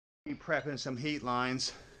Prepping some heat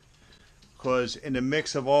lines because in the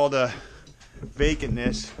mix of all the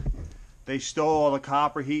vacantness they stole all the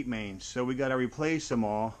copper heat mains, so we got to replace them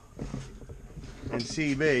all, and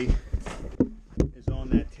CB is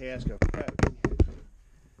on that task of prepping.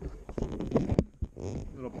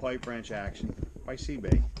 Little pipe wrench action by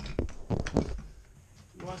CB.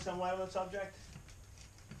 You want some light on the subject?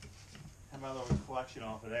 How about a little reflection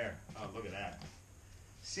off of there? Oh, look at that.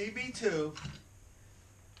 CB2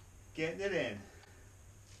 getting it in.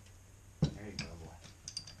 There you go, boy.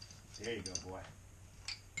 There you go, boy.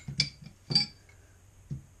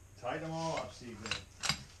 Tighten them all up, CB.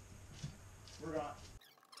 We're on.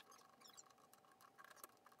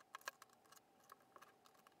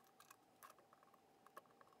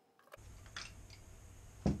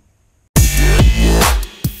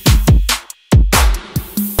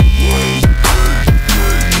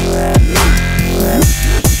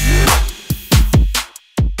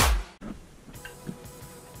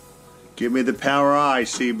 Give me the power eye,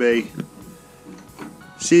 CB.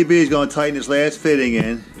 CB is going to tighten his last fitting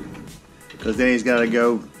in, because then he's got to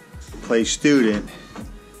go play student,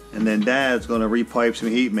 and then Dad's going to repipe some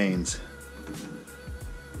heat mains.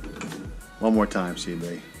 One more time,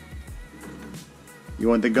 CB. You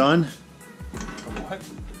want the gun? What?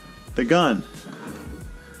 The gun.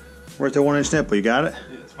 Where's the 1-inch nipple? You got it?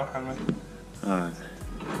 Yeah, it's behind me. Alright.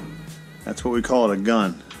 That's what we call it, a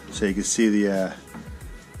gun. So you can see the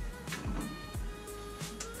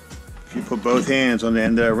if you put both hands on the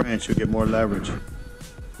end of that wrench, you'll get more leverage.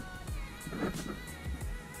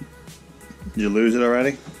 You lose it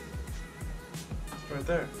already? It's right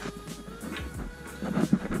there.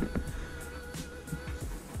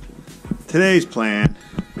 Today's plan,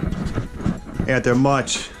 after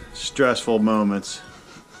much stressful moments.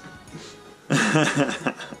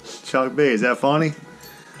 Chuck B, is that funny?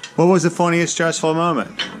 What was the funniest stressful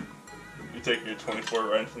moment? You take your 24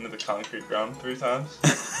 wrench into the concrete ground 3 times. You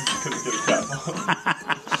couldn't get a cap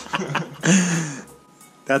off.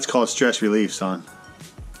 That's called stress relief, son.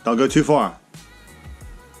 Don't go too far.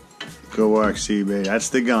 Good work, CB. That's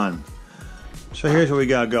the gun. So here's what we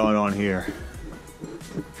got going on here.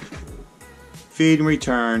 Feed and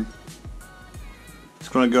return. It's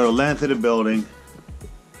going to go the length of the building.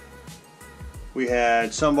 We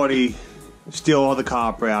had somebody steal all the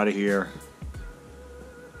copper out of here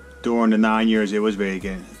during the 9 years it was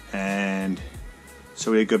vacant, and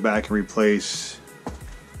so we go back and replace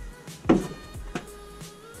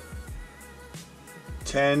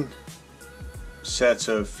 10 sets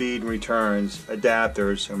of feed and returns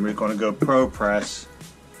adapters, and we're going to go pro press,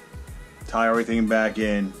 tie everything back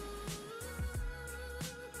in.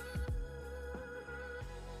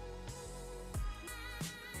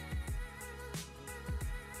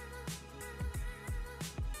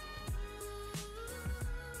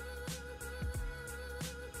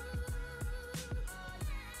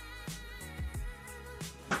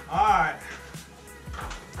 Alright,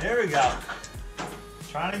 there we go.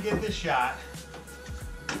 Trying to get this shot.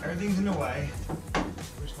 Everything's in the way.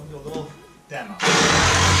 We're just going to do a little demo.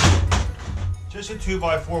 Just a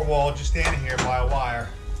 2x4 wall, just standing here by a wire,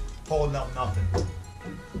 holding up nothing.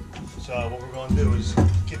 So what we're going to do is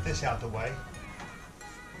get this out the way.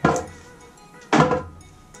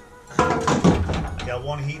 Got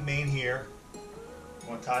one heat main here. I'm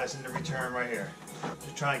going to tie this into return right here.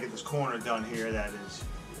 Just trying to get this corner done here that is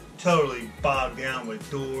totally bogged down with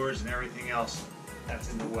doors and everything else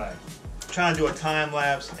that's in the way. Trying to do a time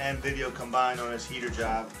lapse and video combined on this heater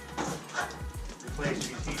job. Replace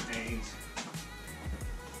these heat mains.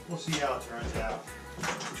 We'll see how it turns out.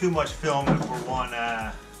 Too much filming for one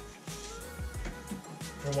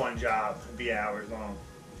job. It'd be hours long.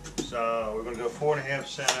 So we're gonna go 4.5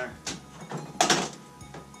 center.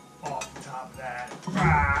 Off the top of that.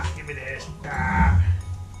 Give me this.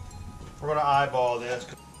 We're gonna eyeball this.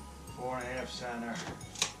 4.5 center.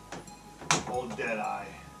 Old dead eye.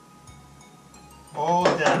 Old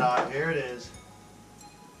dead eye. Here it is.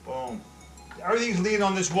 Boom. Everything's leaning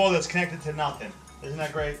on this wall that's connected to nothing. Isn't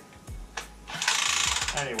that great?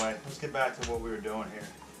 Anyway, let's get back to what we were doing here.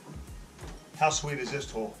 How sweet is this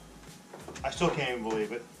tool? I still can't even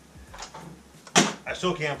believe it. I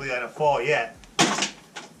still can't believe I didn't fall yet.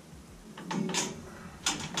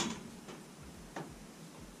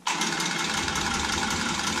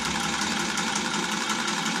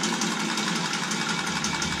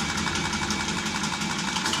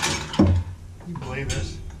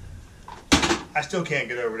 This. I still can't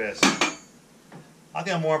get over this. I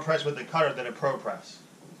think I'm more impressed with the cutter than a Pro Press.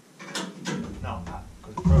 No, I'm not,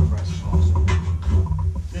 because the Pro Press is awesome.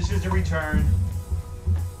 This is the return.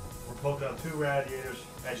 We're poking out 2 radiators,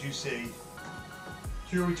 as you see.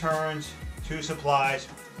 2 returns, 2 supplies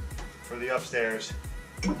for the upstairs.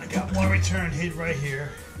 I got 1 return hid right here.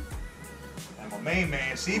 And my main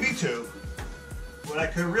man, CB2. What I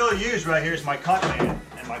could really use right here is my cut man.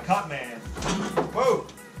 And my cut man, whoa!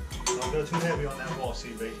 Don't go too heavy on that wall,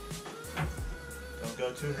 CB. Don't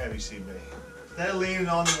go too heavy, CB. Instead of leaning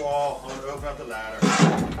on the wall, I'm going to open up the ladder.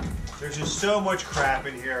 There's just so much crap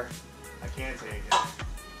in here, I can't take it.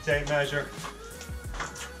 Tape measure.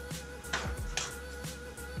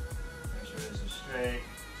 Make sure this is straight.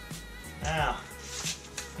 Now,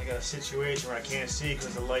 I got a situation where I can't see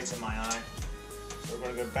because the light's in my eye. So we're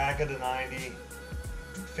going to go back of the 90,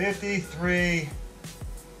 53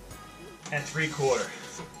 and 3/4.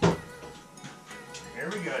 Here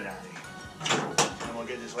we go, Daddy. And we'll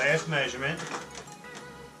get this last measurement.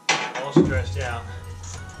 All stretched out.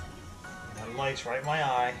 The light's right in my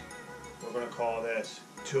eye. We're going to call this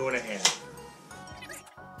 2.5.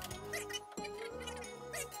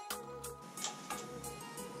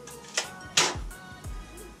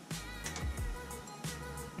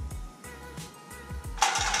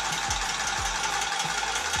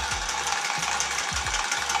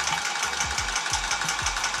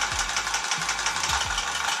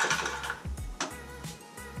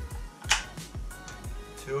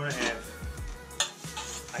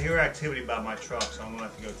 I hear activity by my truck, so I'm going to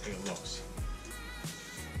have to go take a look.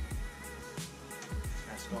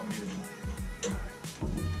 That's going to be the plan.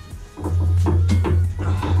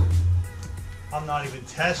 I'm not even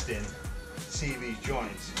testing CB's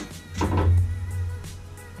joints.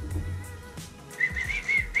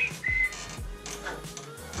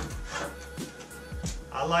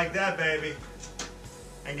 I like that, baby.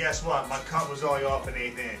 And guess what? My cut was only off an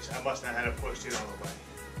 1/8 inch. I must not have had to push it all the way.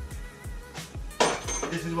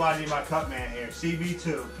 This is why I need my cut man here.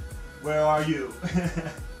 CB2, where are you?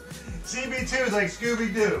 CB2 is like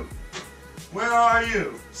Scooby-Doo. Where are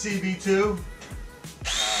you, CB2?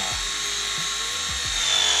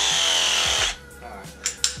 Alright.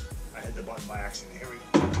 I hit the button by accident. Here we go.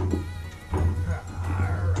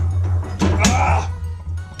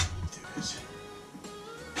 Let's do this.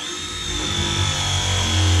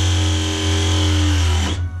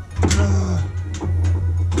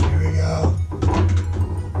 Here we go.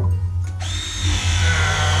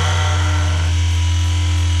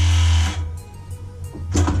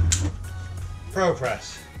 Pro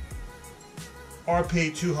Press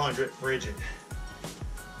RP 200 Ridgid.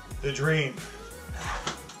 The dream.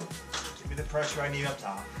 Give me the pressure I need up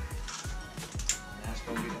top. And that's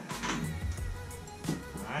going to be that.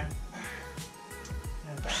 Alright.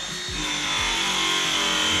 And back.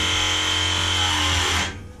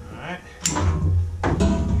 Alright.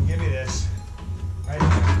 Give me this. Right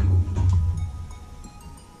there.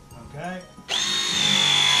 Okay.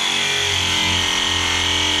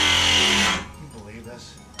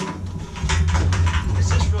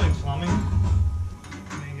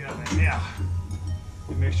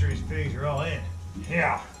 Make sure these fittings are all in.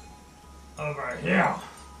 Here. Over here.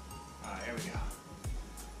 Alright, here we go.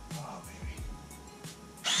 Oh, baby.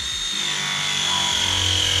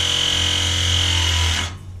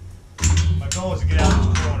 My goal is to get out of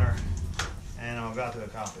this corner, and I'm about to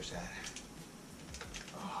accomplish that.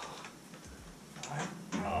 Oh. Alright.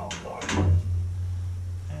 Oh, boy.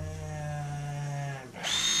 And back.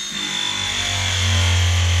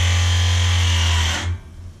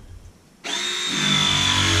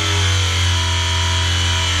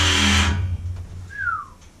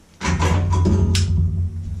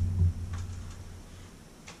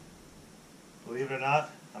 Believe it or not,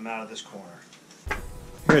 I'm out of this corner.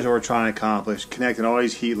 Here's what we're trying to accomplish. Connecting all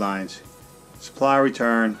these heat lines. Supply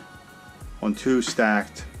return on 2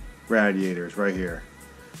 stacked radiators right here.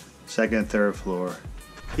 2nd and 3rd floor.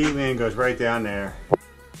 Heat main goes right down there.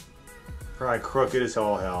 Probably crooked as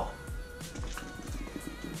all hell.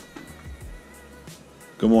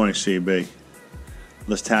 Good morning, CB.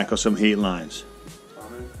 Let's tackle some heat lines.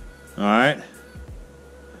 Alright?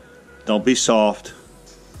 Don't be soft.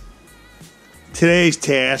 Today's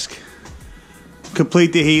task,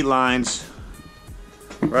 complete the heat lines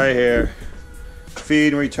right here.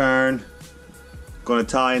 Feed and return. Going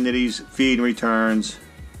to tie into these feed and returns.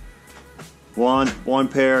 One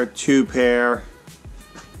pair, 2 pair.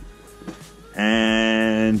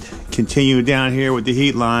 And continue down here with the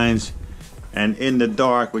heat lines. And in the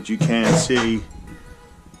dark, what you can't see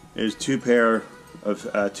is 2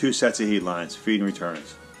 sets of heat lines, feed and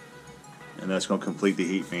returns. And that's going to complete the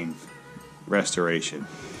heat main restoration.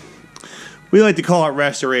 We like to call it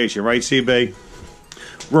restoration, right, CB?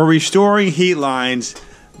 We're restoring heat lines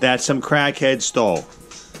that some crackhead stole.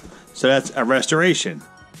 So that's a restoration.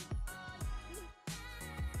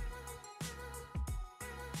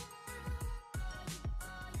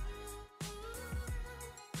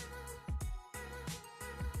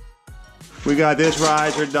 We got this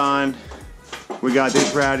riser done. We got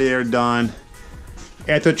this radiator done.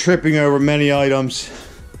 After tripping over many items,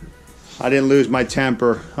 I didn't lose my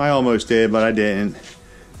temper. I almost did, but I didn't.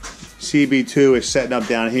 CB2 is setting up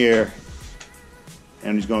down here,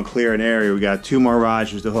 and he's going to clear an area. We got 2 more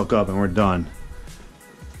risers to hook up, and we're done.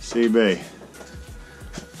 CB.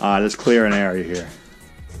 All right, let's clear an area here.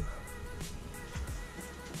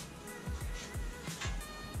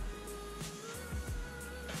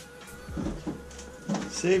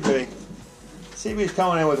 CB. CB's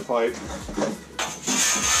coming in with the pipe.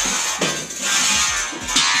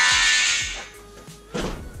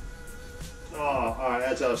 Oh, alright,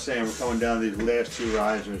 that's what I was saying. We're coming down these last 2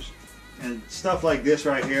 risers. And stuff like this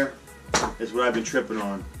right here is what I've been tripping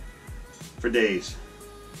on for days.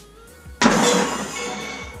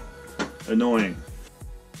 Annoying.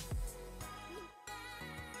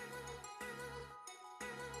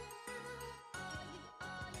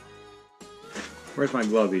 Where's my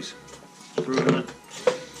glovies? Screw them in.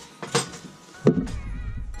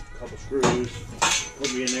 Couple screws.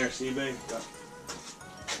 Put me in there, CB.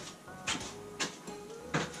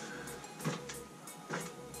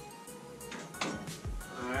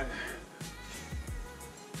 Alright.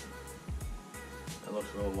 That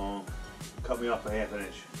looks a little long. Cut me off a ½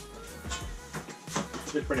 inch.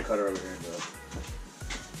 Just bring the cutter over here and do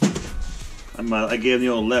it. I gave him the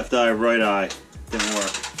old left eye, right eye. Didn't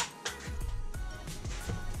work.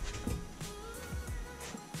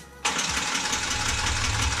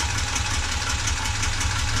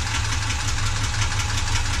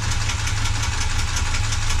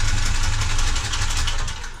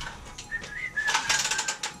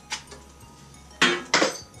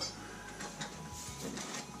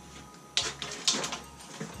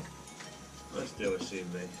 Let's do it,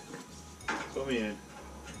 CB. Put me in.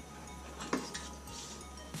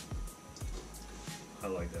 I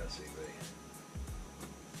like that, CB.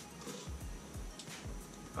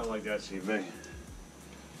 I like that, CB.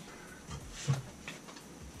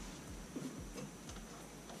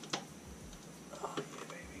 Oh yeah,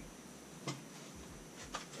 baby.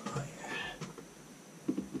 Oh yeah.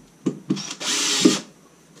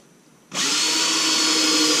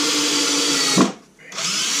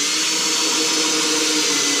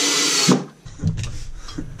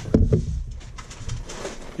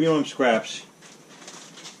 Give me one of them scraps.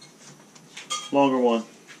 Longer one.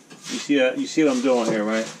 You see what I'm doing here,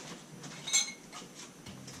 right?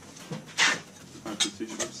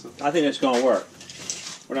 I think it's gonna work.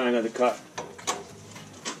 We're not gonna cut.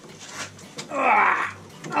 Ah,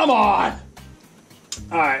 come on!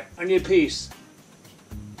 Alright, I need a piece.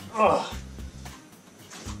 Oh.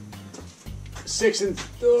 6 and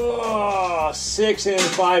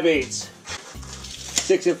 5/8.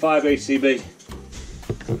 6 and 5/8, CB.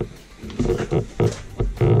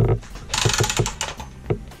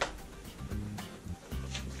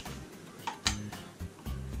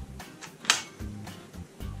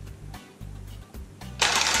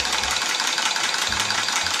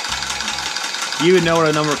 You even know what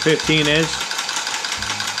a number 15 is?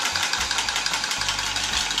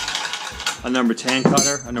 A number 10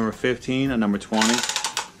 cutter, a number 15, a number 20.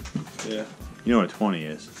 Yeah. You know what a 20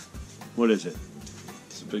 is. What is it?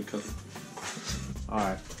 It's a big cutter.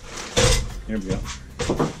 Alright. Here we go.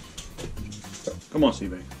 Come on,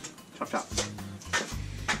 CB. Chop, chop.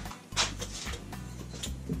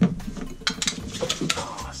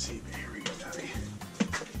 Oh, CB, here we go, Daddy.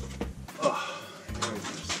 Oh, here we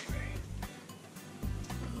go, CB.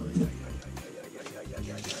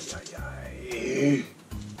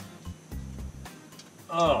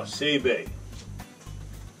 Oh, CB.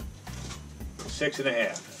 6 and a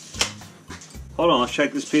half. Hold on, let's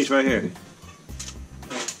check this piece right here.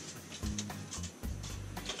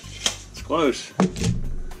 It's close.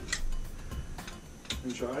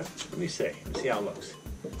 You try it? Let me see. Let's see how it looks.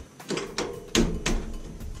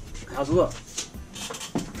 How's it look?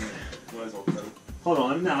 Might as well cut it. Hold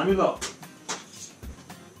on, now let me look.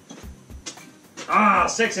 Ah,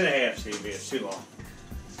 6 and a half, CB. It's too long.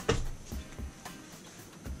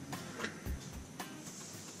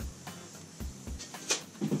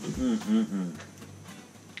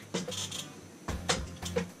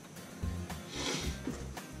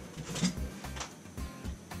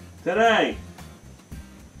 Today.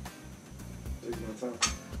 Take my time.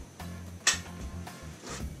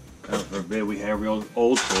 God forbid we have real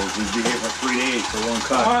old schools. We'd be here for 3 days for one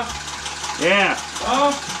cut. Yeah.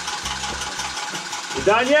 Oh. You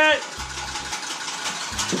done yet?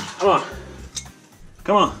 Come on.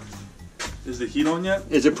 Come on. Is the heat on yet?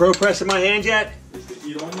 Is it pro press in my hand yet? Is the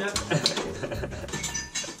heat on yet?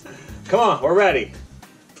 Come on, we're ready.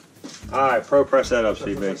 All right, pro press that up, Should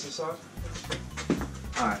I CB. press this off?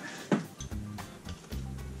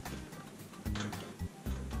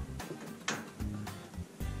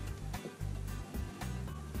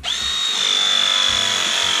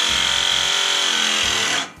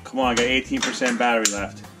 on, I got 18% battery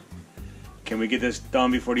left. Can we get this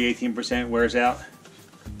done before the 18% wears out?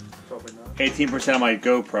 Probably not. 18% on my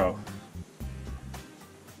GoPro.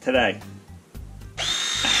 Today.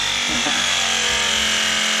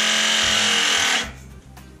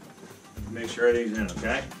 Make sure everything's in,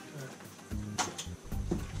 okay?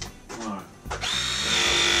 Come on.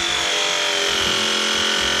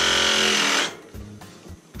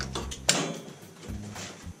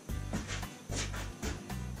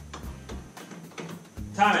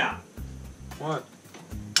 Time out. What?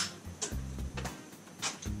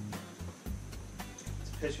 It's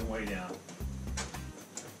pitching way down.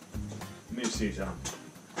 Let me see something.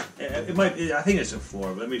 It might. I think it's a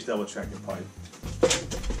floor, but let me just double check the pipe.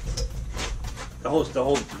 The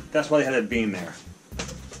whole. That's why they had that beam there.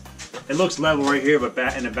 It looks level right here, but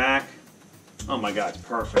back in the back. Oh my God, it's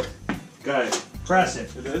perfect. Got it. Press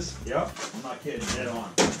it. It is? Yep. I'm not kidding. Dead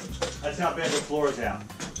on. That's how bad the floor is out.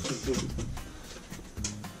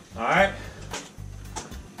 All right.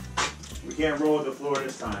 We can't roll with the floor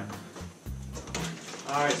this time.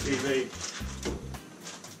 All right, CB.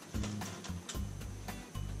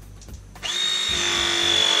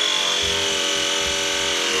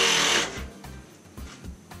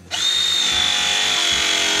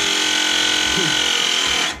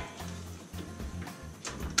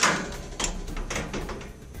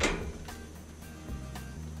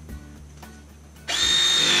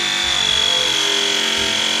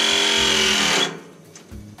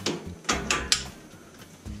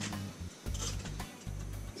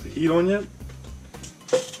 Heat on yet?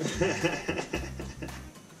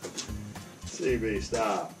 CB,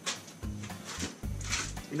 stop.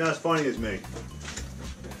 You're not as funny as me.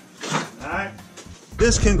 Alright.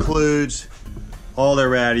 This concludes all their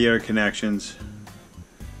radiator connections.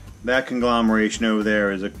 That conglomeration over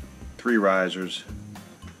there is 3 risers.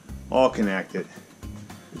 All connected.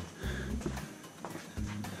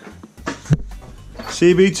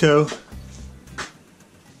 CB2.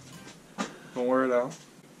 Don't wear it out.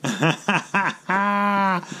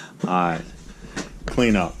 Alright.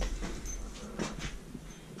 Clean up.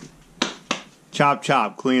 Chop,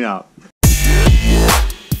 chop, clean up.